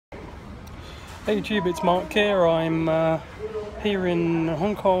Hey YouTube, it's Mark here. I'm here in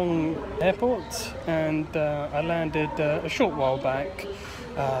Hong Kong airport, and I landed a short while back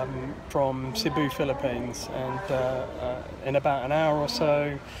from Cebu, Philippines, and in about an hour or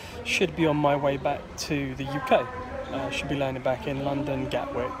so should be on my way back to the UK. Should be landing back in London,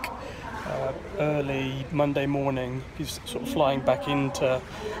 Gatwick, early Monday morning. He's sort of flying back into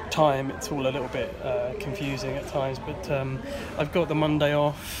time. It's all a little bit confusing at times, but I've got the Monday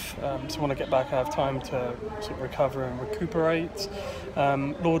off, so when I get back I have time to sort of recover and recuperate.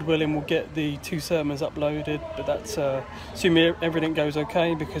 Lord willing, we'll get the 2 sermons uploaded, but that's assuming everything goes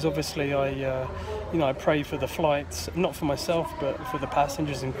okay, because obviously I pray for the flights, not for myself but for the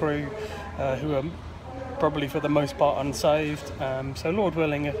passengers and crew who are probably for the most part unsaved. So Lord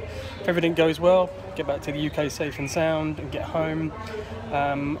willing, if everything goes well, get back to the UK safe and sound and get home,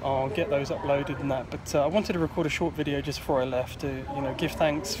 I'll get those uploaded and that. But I wanted to record a short video just before I left to give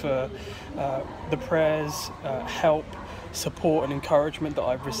thanks for the prayers, help, support and encouragement that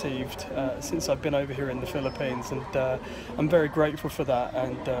I've received since I've been over here in the Philippines, and I'm very grateful for that.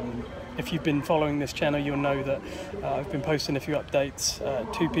 And if you've been following this channel, you'll know that I've been posting a few updates.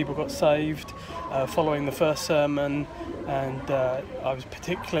 2 people got saved following the first sermon, and I was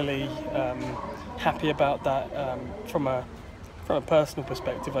particularly happy about that from a personal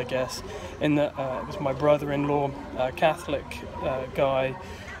perspective, I guess, in that it was my brother-in-law, a Catholic guy,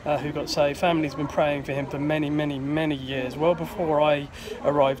 who got saved. Family's been praying for him for many years, well before I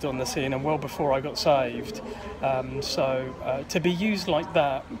arrived on the scene and well before I got saved. So to be used like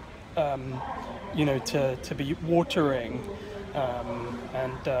that, to be watering,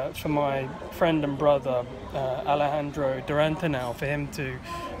 and for my friend and brother Alejandro Durante now, for him to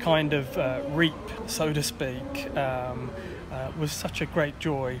kind of reap, so to speak, was such a great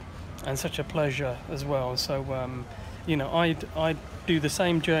joy and such a pleasure as well. So I'd do the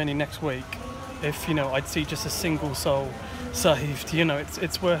same journey next week if I'd see just a single soul saved.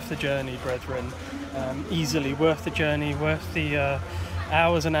 It's worth the journey, brethren. Easily worth the journey, worth the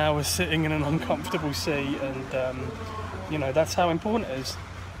hours and hours sitting in an uncomfortable seat, and that's how important it is.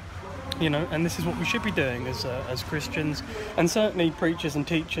 And this is what we should be doing as Christians, and certainly preachers and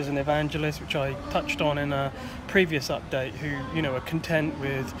teachers and evangelists, which I touched on in a previous update, who are content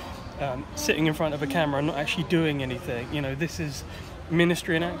with sitting in front of a camera and not actually doing anything. This is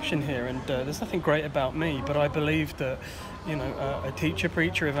ministry in action here, and there's nothing great about me, but I believe that a teacher,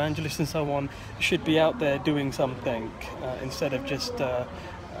 preacher, evangelist and so on should be out there doing something, instead of just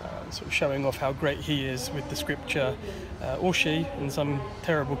sort of showing off how great he is with the scripture, or she in some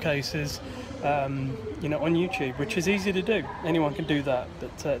terrible cases, on YouTube, which is easy to do. Anyone can do that,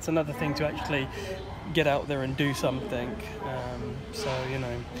 but it's another thing to actually get out there and do something. So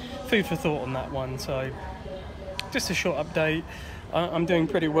food for thought on that one. So just a short update. I'm doing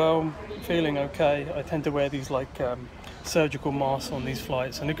pretty well, feeling okay. I tend to wear these surgical masks on these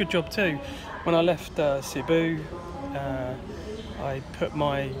flights, and a good job too. When I left Cebu, I put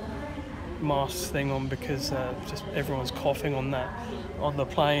my mask thing on because just everyone's coughing on the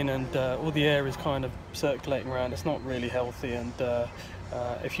plane, and all the air is kind of circulating around. It's not really healthy, and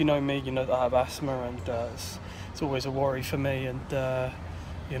if you know me, you know that I have asthma, and it's always a worry for me, and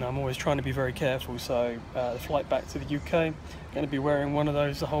I'm always trying to be very careful. So the flight back to the UK, I'm going to be wearing one of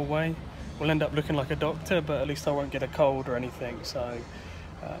those the whole way. We'll end up looking like a doctor, but at least I won't get a cold or anything, so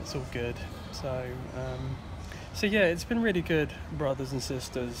it's all good. So yeah, it's been really good, brothers and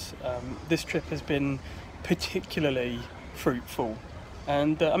sisters. This trip has been particularly fruitful,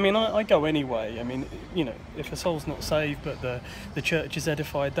 and I go anyway. If a soul's not saved but the church is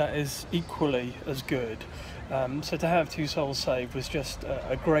edified, that is equally as good. So to have 2 souls saved was just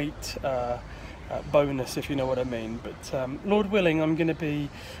a great bonus, if you know what I mean. But Lord willing, I'm going to be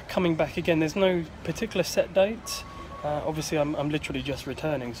coming back again. There's no particular set date. Obviously I'm literally just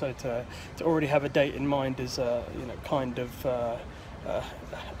returning, so to already have a date in mind is kind of a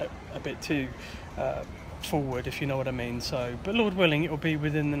bit too forward, if you know what I mean. So, but Lord willing, it will be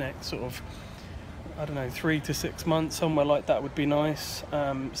within the next sort of, I don't know, 3 to 6 months, somewhere like that would be nice.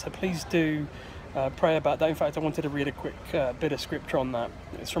 So please do pray about that. In fact, I wanted to read a quick bit of scripture on that.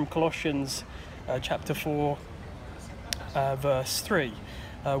 It's from Colossians chapter 4, verse 3.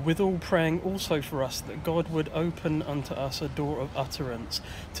 Withal praying also for us, that God would open unto us a door of utterance,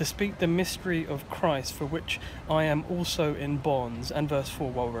 to speak the mystery of Christ, for which I am also in bonds. And verse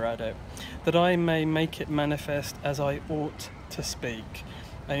 4, while we're at it, that I may make it manifest as I ought to speak.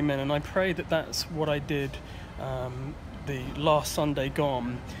 Amen. And I pray that that's what I did the last Sunday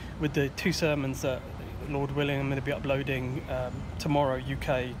gone, with the 2 sermons that, Lord willing, I'm going to be uploading tomorrow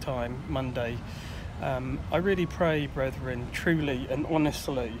UK time, Monday. I really pray, brethren, truly and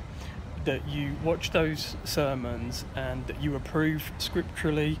honestly, that you watch those sermons and that you approve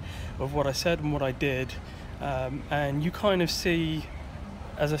scripturally of what I said and what I did, and you kind of see,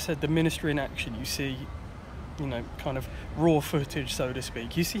 as I said, the ministry in action. You see, kind of raw footage, so to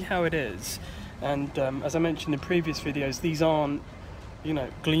speak. You see how it is. And as I mentioned in previous videos, these aren't,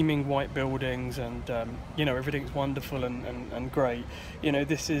 gleaming white buildings and, everything's wonderful and great.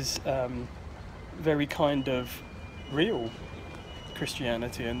 This is very kind of real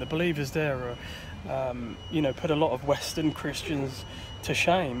Christianity, and the believers there are, put a lot of Western Christians to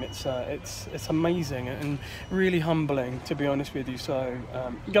shame. It's amazing and really humbling, to be honest with you. So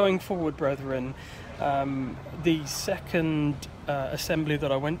going forward, brethren, the second assembly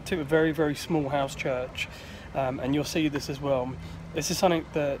that I went to, a very, very small house church, and you'll see this as well. This is something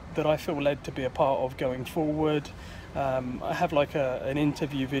that I feel led to be a part of going forward. I have like an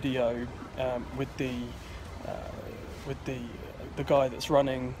interview video with the guy that's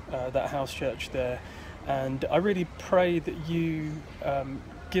running that house church there, and I really pray that you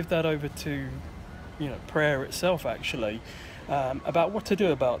give that over to prayer itself, actually, about what to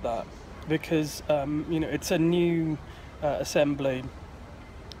do about that, because it's a new assembly,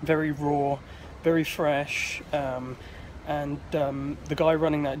 very raw, very fresh, and the guy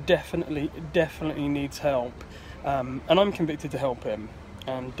running that definitely needs help, and I'm convicted to help him.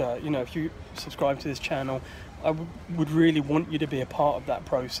 And if you subscribe to this channel, I would really want you to be a part of that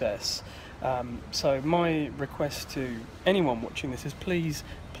process. So my request to anyone watching this is please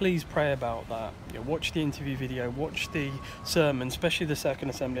pray about that. Watch the interview video, watch the sermon, especially the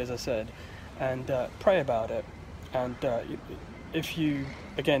second assembly, as I said, and pray about it. And if you,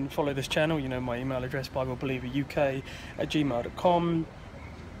 again, follow this channel, my email address, BibleBelieverUK@gmail.com.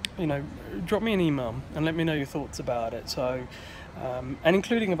 Drop me an email and let me know your thoughts about it. So, and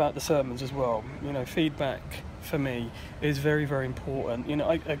including about the sermons as well. Feedback for me is very, very important.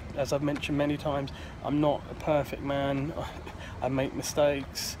 As I've mentioned many times, I'm not a perfect man. I make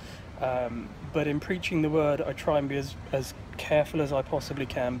mistakes, but in preaching the word, I try and be as careful as I possibly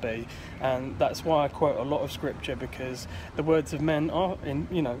can be, and that's why I quote a lot of scripture, because the words of men are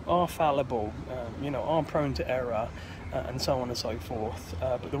fallible, are prone to error, and so on and so forth,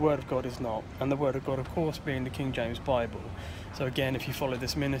 but the word of God is not, and the word of God, of course, being the King James Bible. So again, if you follow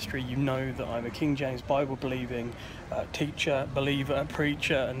this ministry, you know that I'm a King James Bible believing teacher, believer,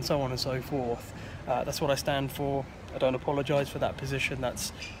 preacher, and so on and so forth. That's what I stand for. I don't apologize for that position.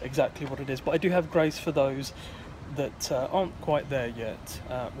 That's exactly what it is. But I do have grace for those that aren't quite there yet.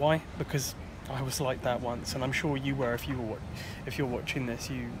 Why? Because I was like that once, and I'm sure you were. If you're watching this,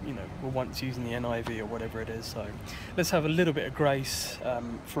 you were once using the NIV or whatever it is. So let's have a little bit of grace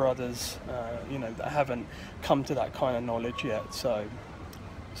for others, that haven't come to that kind of knowledge yet. So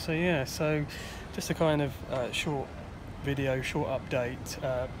yeah. So just a kind of short video, short update.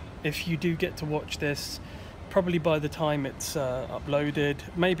 If you do get to watch this, probably by the time it's uploaded,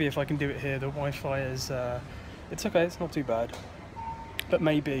 maybe if I can do it here, the Wi-Fi is, it's okay, it's not too bad. But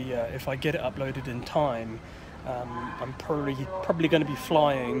maybe if I get it uploaded in time, I'm probably going to be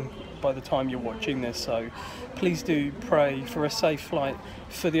flying by the time you're watching this. So please do pray for a safe flight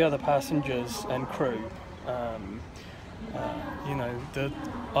for the other passengers and crew.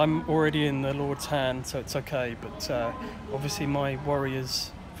 I'm already in the Lord's hand, so it's okay. But obviously my worry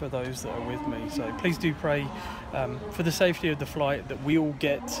is for those that are with me. So please do pray for the safety of the flight, that we all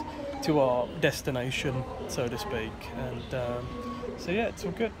get to our destination, so to speak. And so yeah, it's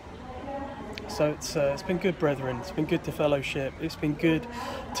all good. So it's been good, brethren. It's been good to fellowship. It's been good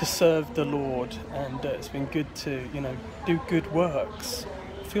to serve the Lord, and it's been good to do good works.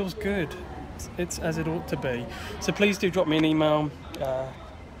 It feels good. It's as it ought to be. So please do drop me an email.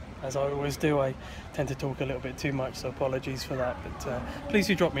 As I always do, I tend to talk a little bit too much, so apologies for that. But please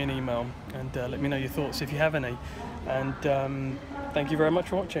do drop me an email and let me know your thoughts if you have any. And thank you very much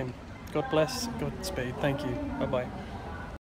for watching. God bless. Godspeed. Thank you. Bye-bye.